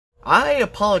I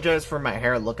apologize for my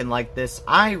hair looking like this.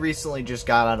 I recently just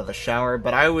got out of the shower,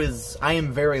 but I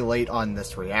am very late on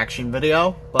this reaction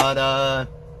video. But,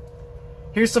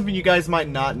 here's something you guys might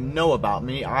not know about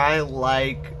me. I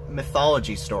like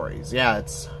mythology stories. Yeah,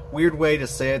 it's a weird way to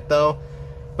say it, though.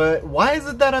 But why is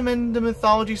it that I'm into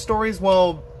mythology stories?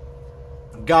 Well,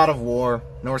 God of War,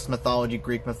 Norse mythology,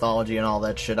 Greek mythology, and all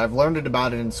that shit. I've learned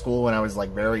about it in school when I was,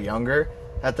 like, very younger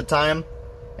at the time.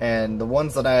 And the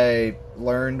ones that I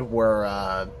learned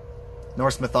were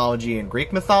Norse mythology and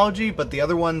Greek mythology, but the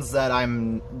other one that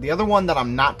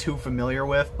I'm not too familiar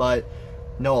with, but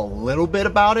know a little bit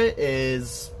about it,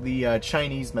 is the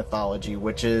Chinese mythology,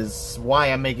 which is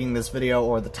why I'm making this video,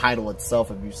 or the title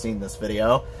itself if you've seen this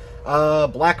video.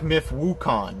 Black Myth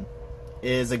Wukong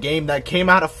is a game that came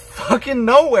out of fucking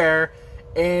nowhere,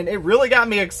 and it really got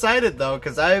me excited though,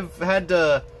 because I've had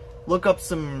to look up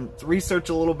research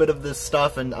a little bit of this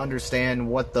stuff and understand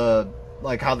what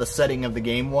how the setting of the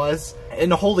game was.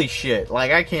 And holy shit,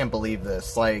 like, I can't believe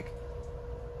this. Like,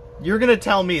 you're gonna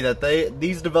tell me that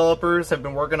these developers have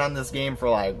been working on this game for,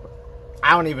 like,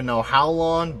 I don't even know how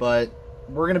long, but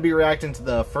we're gonna be reacting to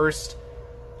the first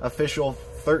official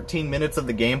 13 minutes of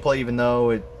the gameplay, even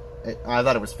though I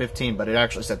thought it was 15, but it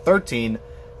actually said 13.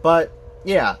 But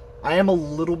yeah, I am a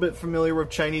little bit familiar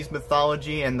with Chinese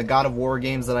mythology and the God of War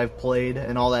games that I've played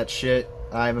and all that shit.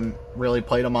 I haven't really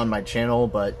played them on my channel,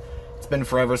 but it's been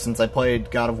forever since I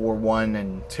played God of War 1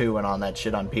 and 2 and all that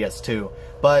shit on PS2.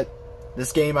 But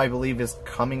this game, I believe, is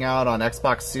coming out on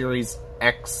Xbox Series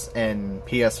X and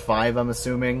PS5, I'm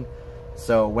assuming.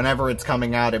 So whenever it's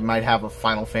coming out, it might have a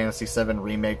Final Fantasy VII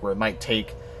remake where it might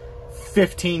take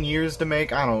 15 years to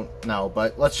make. I don't know,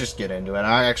 but let's just get into it.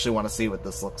 I actually want to see what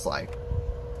this looks like.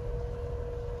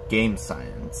 Game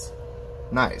science.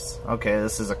 Nice. Okay,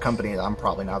 this is a company that I'm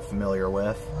probably not familiar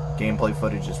with. Gameplay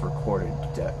footage is recorded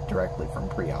directly from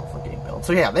pre-alpha game build.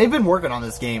 So yeah, they've been working on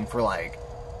this game for, like,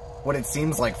 what it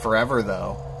seems like forever,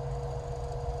 though.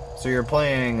 So you're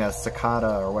playing a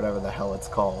cicada, or whatever the hell it's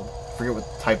called. I forget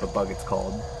what type of bug it's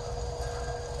called.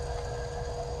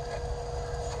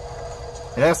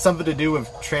 It has something to do with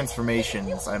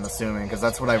transformations, I'm assuming, because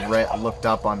that's what I've looked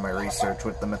up on my research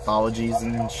with the mythologies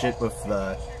and shit, with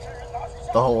the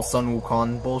whole Sun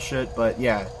Wukong bullshit. But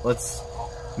yeah,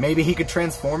 maybe he could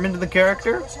transform into the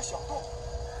character?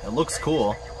 It looks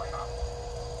cool.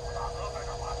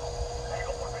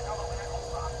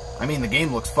 I mean, the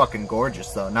game looks fucking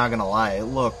gorgeous, though, not gonna lie. It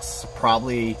looks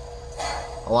probably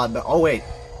a lot better. Oh, wait.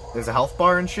 There's a health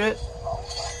bar and shit?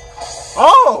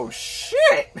 Oh,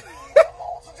 shit!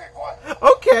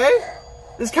 Okay.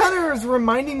 This kind of is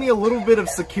reminding me a little bit of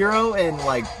Sekiro and,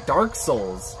 like, Dark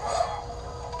Souls.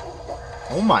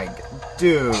 Oh my...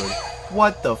 Dude.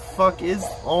 What the fuck is...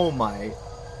 Oh my...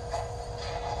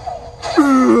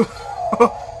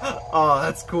 Oh,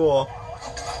 that's cool.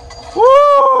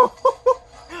 Woo!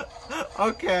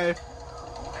 Okay.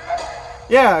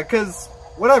 Yeah, because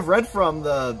what I've read from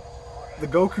the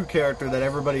Goku character that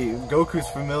Goku's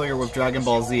familiar with Dragon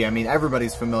Ball Z. I mean,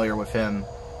 everybody's familiar with him.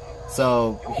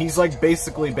 So, he's, like,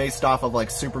 basically based off of,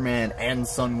 like, Superman and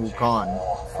Sun Wukong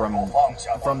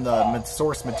from the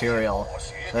source material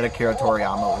that Akira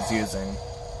Toriyama was using.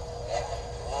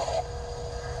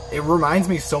 It reminds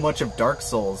me so much of Dark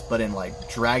Souls, but in, like,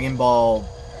 Dragon Ball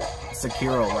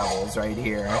Sekiro levels right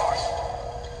here.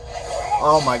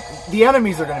 Oh my... The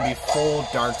enemies are gonna be full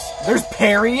Dark... There's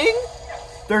parrying?!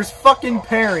 There's fucking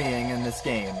parrying in this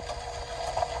game.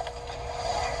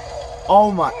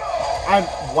 Oh my...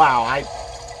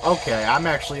 Okay, I'm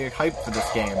actually hyped for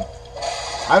this game.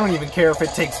 I don't even care if it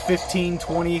takes 15,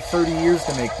 20, 30 years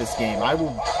to make this game. I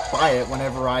will buy it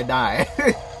whenever I die.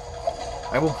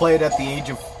 I will play it at the age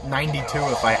of 92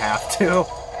 if I have to.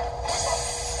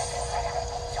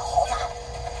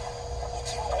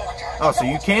 Oh, so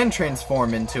you can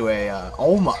transform into a,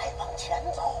 oh my...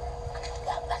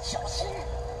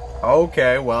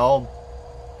 Okay, well...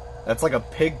 That's like a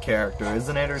pig character,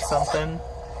 isn't it, or something?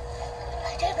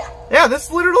 Yeah,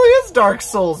 this literally is Dark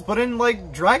Souls, but in,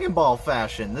 like, Dragon Ball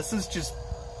fashion. This is just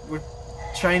with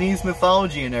Chinese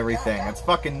mythology and everything. It's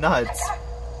fucking nuts.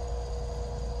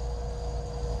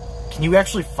 Can you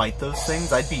actually fight those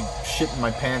things? I'd be shitting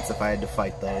my pants if I had to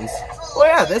fight those. Well,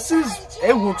 yeah,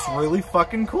 it looks really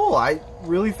fucking cool. I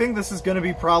really think this is gonna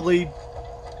be probably...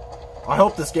 I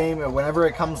hope this game, whenever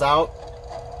it comes out,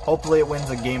 hopefully it wins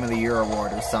a Game of the Year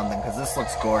award or something, because this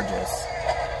looks gorgeous.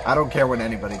 I don't care what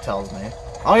anybody tells me.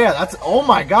 Oh yeah, that's... Oh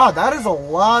my god, that is a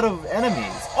lot of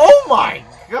enemies. Oh my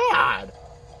god!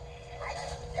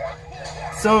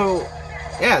 So,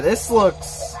 yeah, this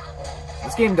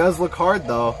game does look hard,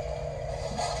 though.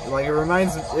 Like, it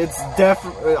reminds... It's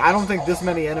I don't think this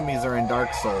many enemies are in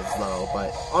Dark Souls, though,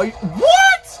 but... Oh,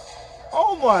 what?!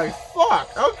 Oh my fuck!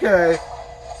 Okay.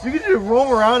 You can just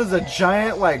roam around as a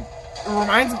giant, like... It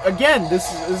reminds me... Again, this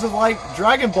is like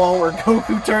Dragon Ball, where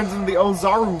Goku turns into the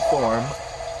Ozaru form.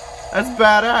 That's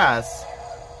badass.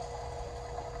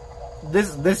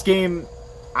 This game...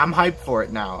 I'm hyped for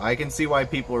it now. I can see why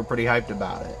people are pretty hyped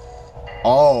about it.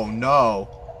 Oh, no.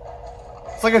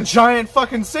 It's like a giant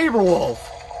fucking saber wolf.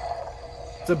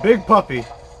 It's a big puppy.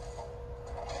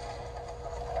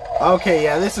 Okay,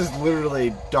 yeah, this is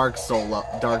literally Dark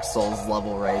Souls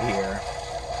level right here.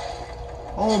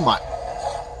 Oh my...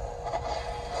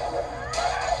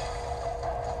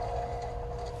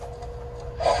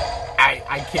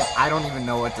 I can't... I don't even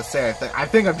know what to say. I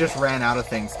think I've just ran out of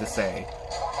things to say.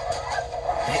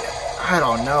 I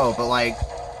don't know, but like...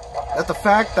 the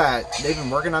fact that they've been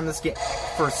working on this game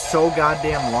for so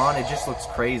goddamn long, it just looks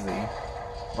crazy.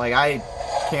 Like, I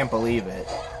can't believe it.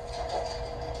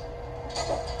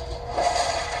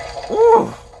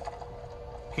 Ooh!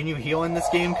 Can you heal in this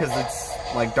game? Because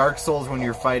it's like Dark Souls when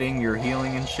you're fighting, you're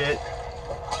healing and shit.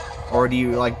 Or do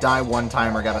you, like, die one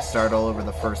time or gotta start all over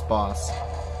the first boss?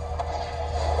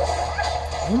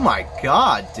 Oh my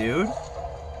god, dude.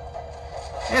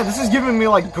 Yeah, this is giving me,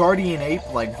 like, Guardian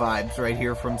Ape-like vibes right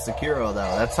here from Sekiro,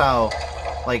 though. That's how,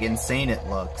 like, insane it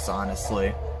looks, honestly.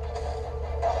 Is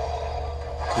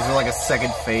there, like, a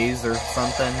second phase or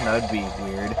something? That would be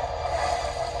weird.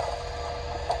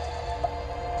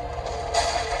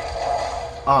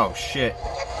 Oh, shit.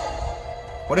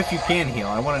 What if you can heal?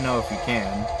 I want to know if you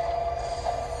can.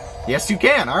 Yes, you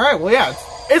can! Alright, well, yeah,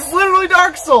 it's literally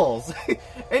Dark Souls!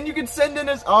 And you can send in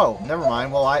as... Oh, never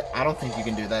mind. Well, I don't think you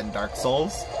can do that in Dark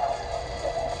Souls.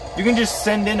 You can just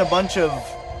send in a bunch of,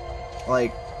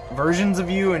 like, versions of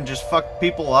you and just fuck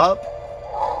people up.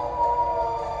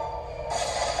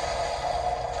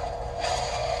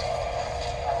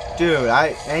 Dude,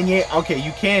 okay,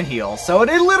 you can heal. So it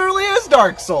literally is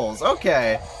Dark Souls.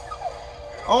 Okay.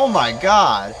 Oh my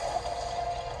god.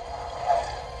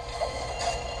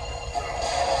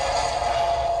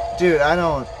 Dude, I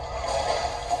don't...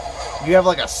 You have,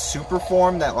 like, a super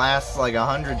form that lasts, like,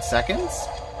 100 seconds?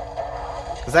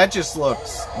 Because that just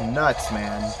looks nuts,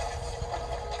 man.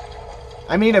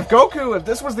 I mean, if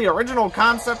this was the original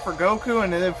concept for Goku,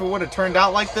 and if it would have turned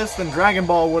out like this, then Dragon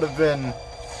Ball would have been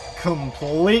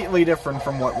completely different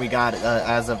from what we got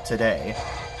as of today.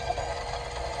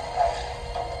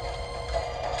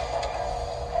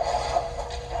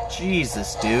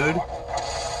 Jesus, dude.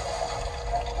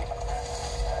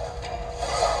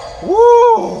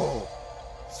 Woo!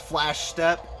 Flash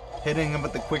step. Hitting him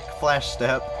with the quick flash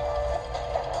step.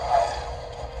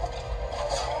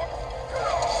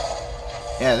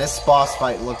 Yeah, this boss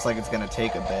fight looks like it's gonna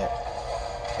take a bit.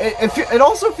 It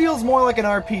also feels more like an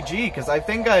RPG, because I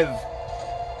think I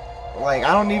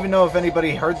don't even know if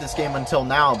anybody heard this game until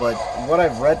now, but what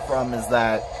I've read from is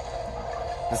that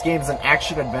this game's an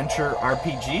action-adventure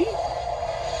RPG?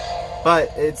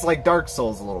 But it's like Dark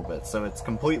Souls a little bit, so it's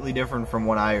completely different from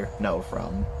what I know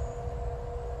from.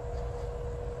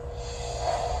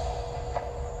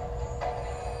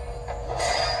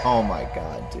 Oh my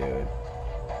god, dude.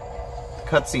 The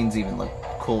cutscenes even look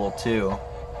cool, too.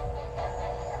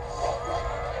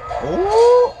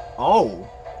 Oh! Oh!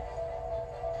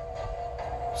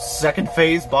 Second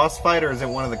phase boss fight, or is it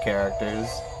one of the characters?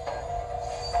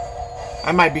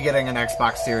 I might be getting an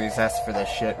Xbox Series S for this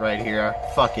shit right here.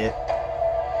 Fuck it.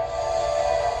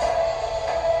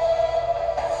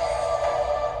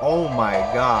 Oh my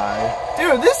god.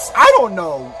 Dude, I don't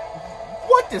know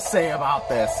what to say about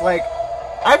this. Like,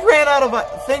 I've ran out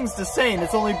of things to say, and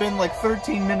it's only been like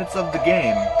 13 minutes of the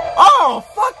game. Oh,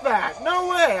 fuck that! No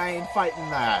way, I ain't fighting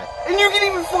that. And you can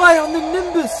even fly on the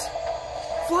Nimbus!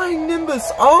 Flying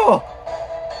Nimbus, oh!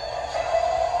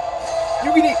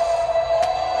 You can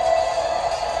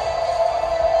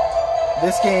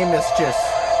This game is just...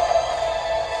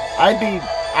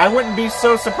 I wouldn't be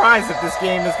so surprised if this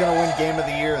game is gonna win Game of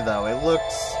the Year, though. It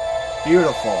looks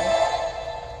beautiful.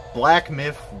 Black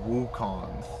Myth Wukong.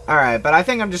 Alright, but I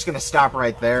think I'm just gonna stop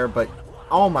right there, but...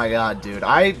 Oh my god, dude.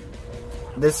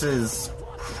 This is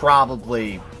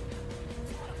probably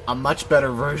a much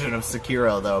better version of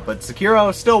Sekiro, though. But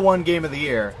Sekiro still won Game of the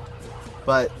Year.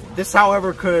 But this,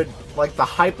 however, could... Like, the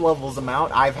hype levels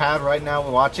amount I've had right now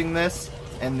watching this,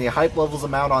 and the hype levels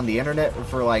amount on the internet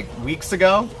for, like, weeks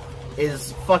ago,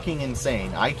 is fucking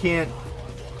insane. I can't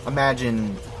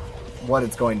imagine what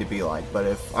it's going to be like,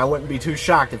 but I wouldn't be too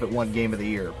shocked if it won Game of the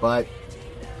Year. But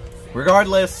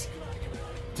regardless,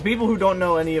 to people who don't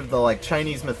know any of the, like,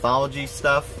 Chinese mythology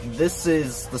stuff, this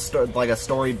is the like a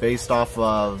story based off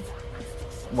of,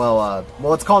 well,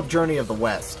 it's called Journey of the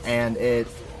West, and it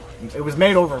was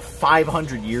made over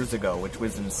 500 years ago, which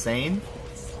was insane.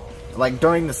 Like,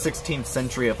 during the 16th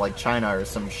century of, like, China or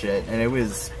some shit, and it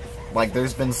was, like,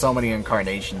 there's been so many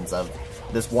incarnations of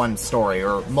this one story,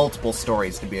 or multiple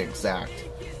stories to be exact.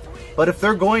 But if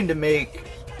they're going to make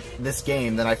this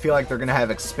game, then I feel like they're gonna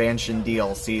have expansion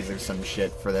DLCs or some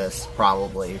shit for this,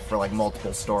 probably, for, like,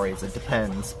 multiple stories. It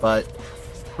depends, but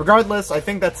regardless, I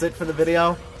think that's it for the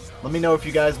video. Let me know if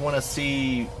you guys want to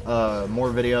see more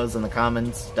videos in the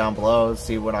comments down below,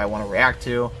 see what I want to react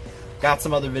to. Got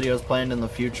some other videos planned in the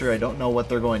future. I don't know what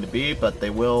they're going to be, but they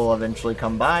will eventually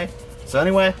come by. So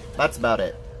anyway, that's about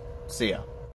it. See ya.